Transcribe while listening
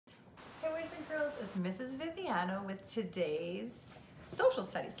with Mrs. Viviano with today's social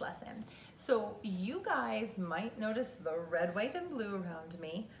studies lesson. So you guys might notice the red, white, and blue around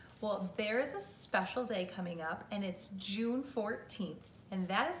me. Well, there is a special day coming up and it's June 14th, and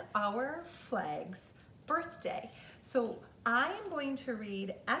that is our flag's birthday. So I am going to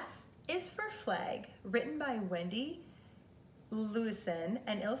read F is for Flag, written by Wendy Lewison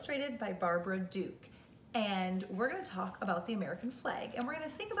and illustrated by Barbara Duke. And we're going to talk about the American flag, and we're going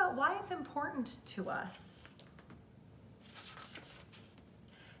to think about why it's important to us.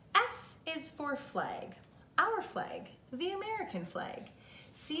 F is for flag, our flag, the American flag.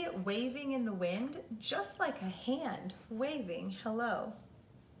 See it waving in the wind, just like a hand waving hello.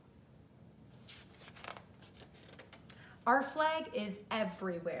 Our flag is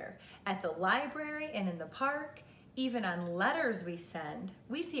everywhere, at the library and in the park. Even on letters we send,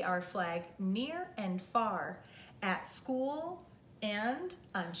 we see our flag near and far, at school and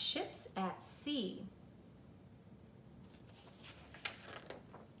on ships at sea.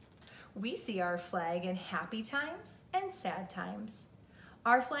 We see our flag in happy times and sad times.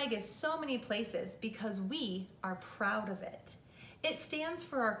 Our flag is so many places because we are proud of it. It stands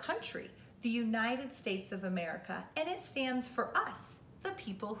for our country, the United States of America, and it stands for us, the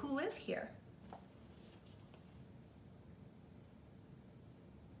people who live here.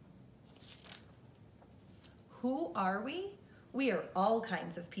 Who are we? We are all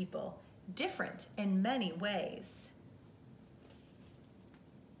kinds of people, different in many ways.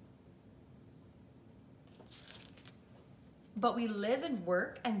 But we live and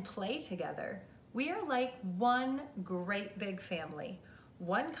work and play together. We are like one great big family.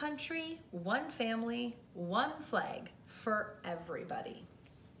 One country, one family, one flag for everybody.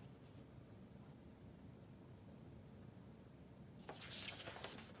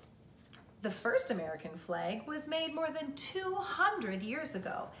 The first American flag was made more than 200 years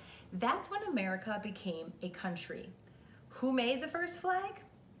ago. That's when America became a country. Who made the first flag?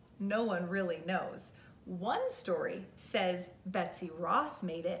 No one really knows. One story says Betsy Ross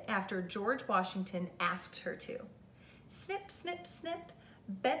made it after George Washington asked her to. Snip, snip, snip,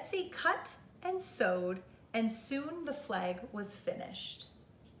 Betsy cut and sewed, and soon the flag was finished.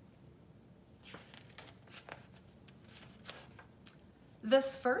 The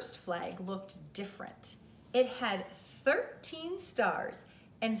first flag looked different. It had 13 stars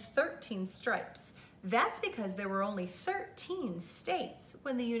and 13 stripes. That's because there were only 13 states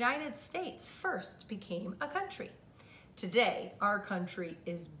when the United States first became a country. Today, our country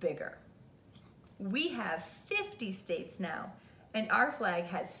is bigger. We have 50 states now, and our flag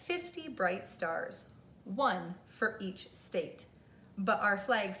has 50 bright stars, one for each state. But our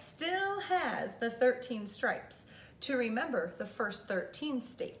flag still has the 13 stripes to remember the first 13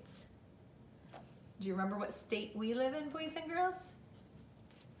 states. Do you remember what state we live in, boys and girls?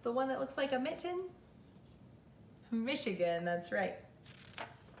 It's the one that looks like a mitten. Michigan, that's right.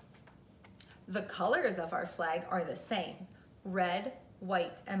 The colors of our flag are the same, red,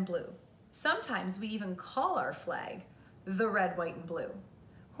 white, and blue. Sometimes we even call our flag the red, white, and blue.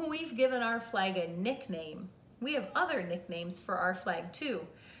 We've given our flag a nickname. We have other nicknames for our flag too.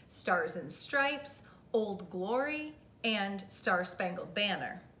 Stars and Stripes, Old Glory, and Star-Spangled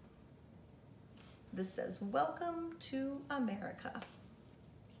Banner. This says, "Welcome to America."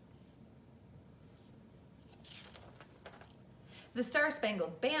 The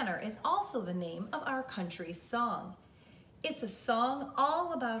Star-Spangled Banner is also the name of our country's song. It's a song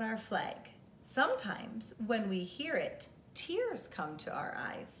all about our flag. Sometimes when we hear it, tears come to our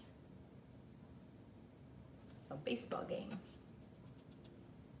eyes. A baseball game.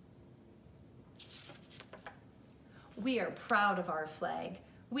 We are proud of our flag.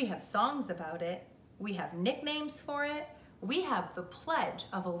 We have songs about it. We have nicknames for it. We have the Pledge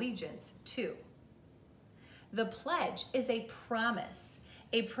of Allegiance too. The pledge is a promise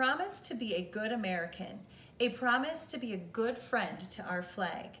to be a good American, a promise to be a good friend to our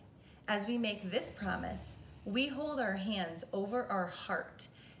flag. As we make this promise, we hold our hands over our heart.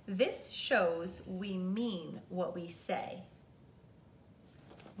 This shows we mean what we say.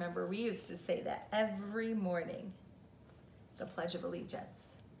 Remember, we used to say that every morning, the Pledge of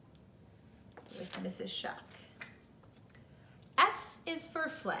Allegiance with Mrs. Shuck. F is for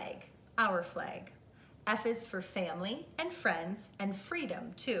flag, our flag. F is for family and friends and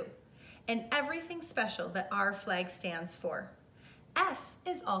freedom too, and everything special that our flag stands for. F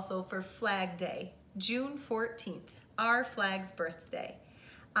is also for Flag Day, June 14th, our flag's birthday.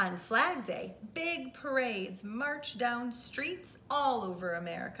 On Flag Day, big parades march down streets all over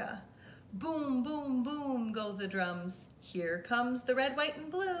America. Boom, boom, boom go the drums. Here comes the red, white,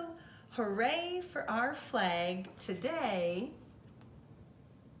 and blue. Hooray for our flag today.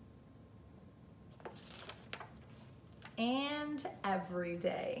 and every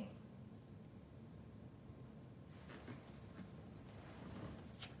day.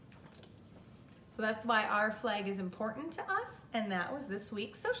 So that's why our flag is important to us, and that was this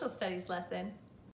week's social studies lesson.